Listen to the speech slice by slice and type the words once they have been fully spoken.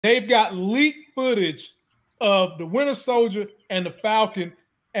they've got leaked footage of the Winter Soldier and the Falcon,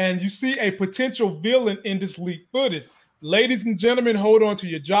 and you see a potential villain in this leaked footage. Ladies and gentlemen, hold on to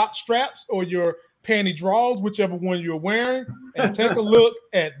your jock straps or your panty drawers, whichever one you're wearing, and take a look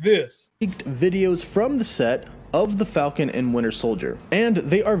at this. Leaked videos from the set of the Falcon and Winter Soldier, and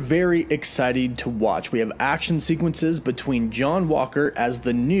they are very exciting to watch. We have action sequences between John Walker as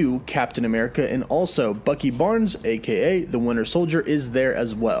the new Captain America, and also Bucky Barnes, aka the Winter Soldier, is there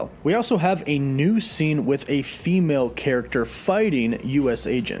as well. We also have a new scene with a female character fighting US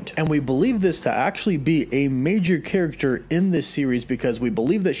Agent, and we believe this to actually be a major character in this series because we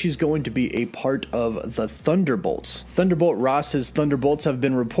believe that she's going to be a part of the Thunderbolts. Thunderbolt Ross's Thunderbolts have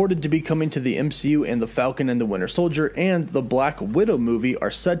been reported to be coming to the MCU, and the Falcon and the Winter Soldier and the Black Widow movie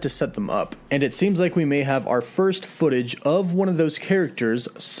are said to set them up. And it seems like we may have our first footage of one of those characters,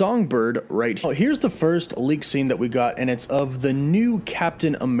 Songbird, right here. Here's the first leak scene that we got, and it's of the new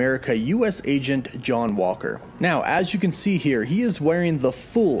Captain America US Agent John Walker. Now, as you can see here, he is wearing the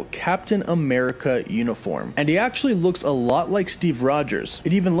full Captain America uniform, and he actually looks a lot like Steve Rogers.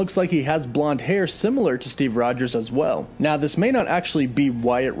 It even looks like he has blonde hair similar to Steve Rogers as well. Now, this may not actually be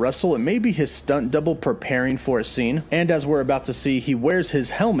Wyatt Russell, it may be his stunt double preparing for a scene, and as we're about to see, he wears his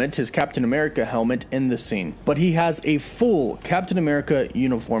helmet, his Captain America helmet, in the scene, but he has a full Captain America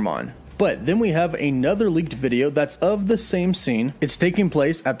uniform on. But then we have another leaked video that's of the same scene. It's taking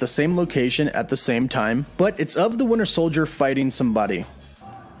place at the same location at the same time, but it's of the Winter Soldier fighting somebody.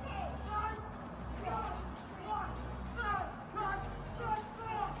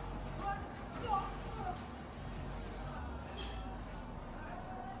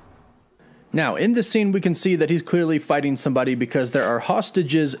 Now, in this scene, we can see that he's clearly fighting somebody because there are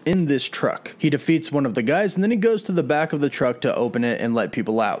hostages in this truck. He defeats one of the guys, and then he goes to the back of the truck to open it and let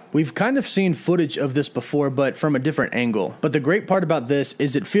people out. We've kind of seen footage of this before, but from a different angle. But the great part about this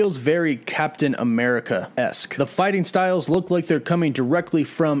is it feels very Captain America-esque. The fighting styles look like they're coming directly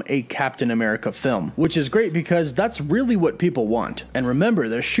from a Captain America film, which is great because that's really what people want. And remember,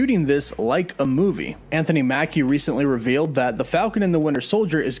 they're shooting this like a movie. Anthony Mackie recently revealed that The Falcon and the Winter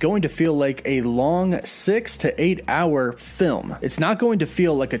Soldier is going to feel like a long 6 to 8 hour film. It's not going to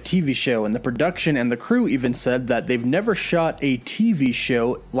feel like a TV show, and the production and the crew even said that they've never shot a TV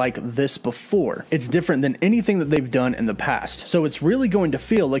show like this before. It's different than anything that they've done in the past. So it's really going to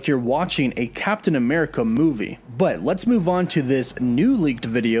feel like you're watching a Captain America movie. But let's move on to this new leaked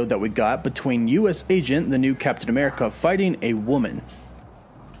video that we got between US Agent, the new Captain America, fighting a woman.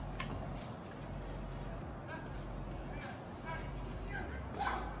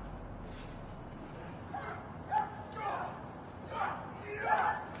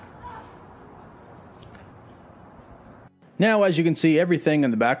 Now, as you can see, everything in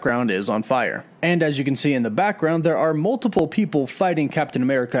the background is on fire. And as you can see in the background, there are multiple people fighting Captain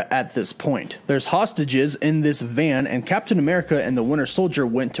America at this point. There's hostages in this van, and Captain America and the Winter Soldier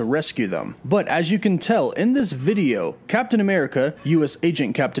went to rescue them. But as you can tell in this video, Captain America, US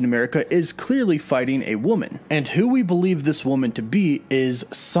Agent Captain America, is clearly fighting a woman. And who we believe this woman to be is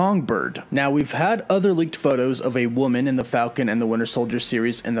Songbird. Now, we've had other leaked photos of a woman in the Falcon and the Winter Soldier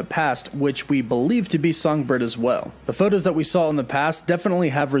series in the past, which we believe to be Songbird as well. The photos that we saw in the past definitely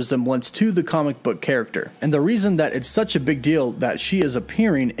have resemblance to the comic book character, and the reason that it's such a big deal that she is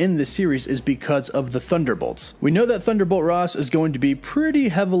appearing in this series is because of the Thunderbolts. We know that Thunderbolt Ross is going to be pretty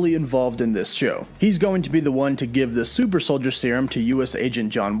heavily involved in this show. He's going to be the one to give the Super Soldier Serum to US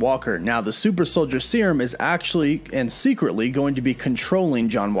Agent John Walker. Now, the Super Soldier Serum is actually and secretly going to be controlling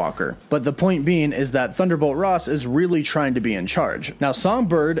John Walker, but the point being is that Thunderbolt Ross is really trying to be in charge. Now,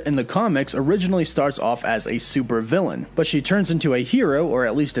 Songbird in the comics originally starts off as a super villain, but she turns into a hero, or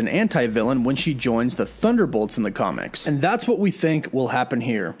at least an anti-villain, when she joins the Thunderbolts in the comics. And that's what we think will happen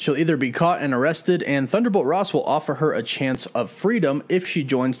here. She'll either be caught and arrested, and Thunderbolt Ross will offer her a chance of freedom if she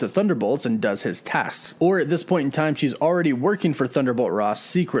joins the Thunderbolts and does his tasks. Or at this point in time, she's already working for Thunderbolt Ross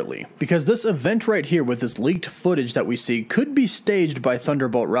secretly. Because this event right here with this leaked footage that we see could be staged by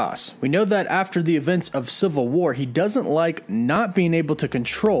Thunderbolt Ross. We know that after the events of Civil War, he doesn't like not being able to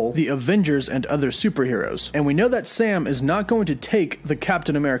control the Avengers and other superheroes. And we know that Sam is not going to take the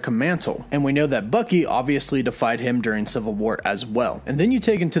Captain America mantle. And we know that Bucky obviously defied him during Civil War as well. And then you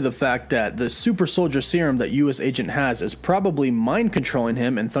take into the fact that the Super Soldier Serum that US Agent has is probably mind controlling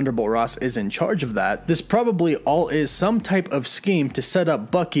him, and Thunderbolt Ross is in charge of that. This probably all is some type of scheme to set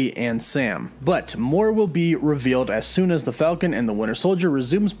up Bucky and Sam. But more will be revealed as soon as the Falcon and the Winter Soldier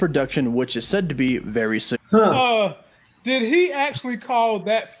resumes production, which is said to be very soon. Did he actually call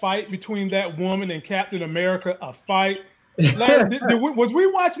that fight between that woman and Captain America a fight? Was we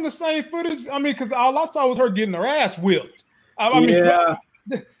watching the same footage? I mean, because all I saw was her getting her ass whipped. I mean, yeah.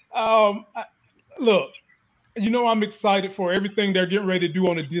 Look, I'm excited for everything they're getting ready to do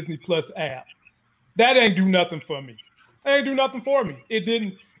on the Disney Plus app. That ain't do nothing for me. That ain't do nothing for me. It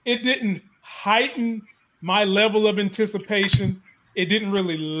didn't heighten my level of anticipation. It didn't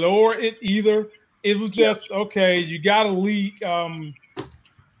really lower it either. It was just, okay, you got a leak.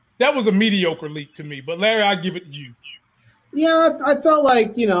 That was a mediocre leak to me. But Larry, I give it to you. Yeah, I felt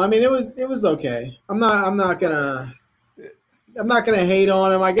like, I mean, it was okay. I'm not gonna hate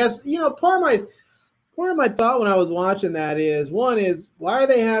on him. I guess, part of my thought when I was watching that is, why are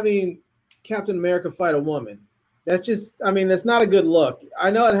they having Captain America fight a woman? That's just, I mean, that's not a good look. I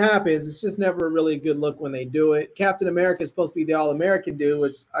know it happens. It's just never a really good look when they do it. Captain America is supposed to be the all-American dude,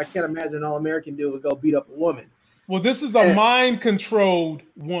 which I can't imagine an all-American dude would go beat up a woman. Well, this is a mind-controlled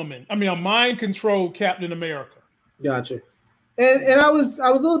woman. I mean, a mind-controlled Captain America. Gotcha. And I was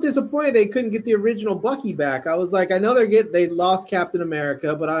a little disappointed they couldn't get the original Bucky back. I was like, I know they lost Captain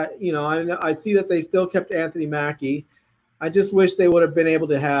America, but I see that they still kept Anthony Mackie. I just wish they would have been able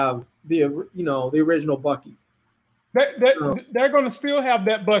to have the original Bucky. They're going to still have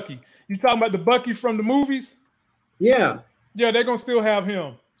that Bucky. You talking about the Bucky from the movies? Yeah. Yeah, they're going to still have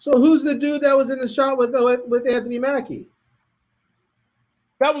him. So who's the dude that was in the shot with Anthony Mackie?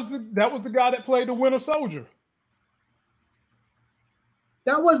 That was the guy that played the Winter Soldier.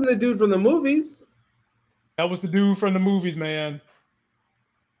 That wasn't the dude from the movies. That was the dude from the movies, man.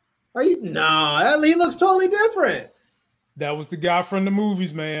 No, he looks totally different. That was the guy from the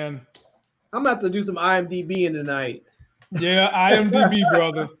movies, man. I'm about to do some IMDb-ing tonight. Yeah, IMDb,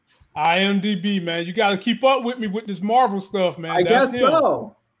 brother. IMDb, man. You got to keep up with me with this Marvel stuff, man. I guess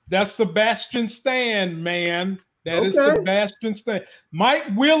so. That's Sebastian Stan, man. That is Sebastian Stan. Mike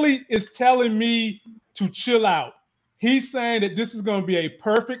Willie is telling me to chill out. He's saying that this is going to be a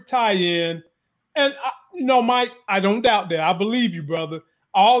perfect tie-in. And, Mike, I don't doubt that. I believe you, brother.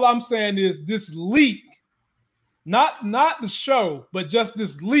 All I'm saying is this leak, not the show, but just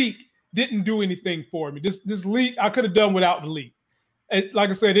this leak didn't do anything for me. This leak, I could have done without the leak.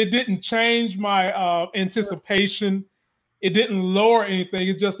 Like I said, it didn't change my anticipation. It didn't lower anything.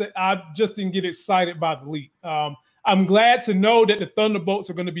 It's just that I just didn't get excited by the leak. I'm glad to know that the Thunderbolts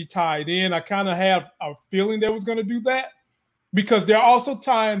are going to be tied in. I kind of have a feeling they was going to do that because they're also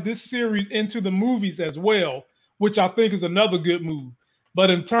tying this series into the movies as well, which I think is another good move.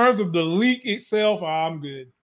 But in terms of the leak itself, I'm good.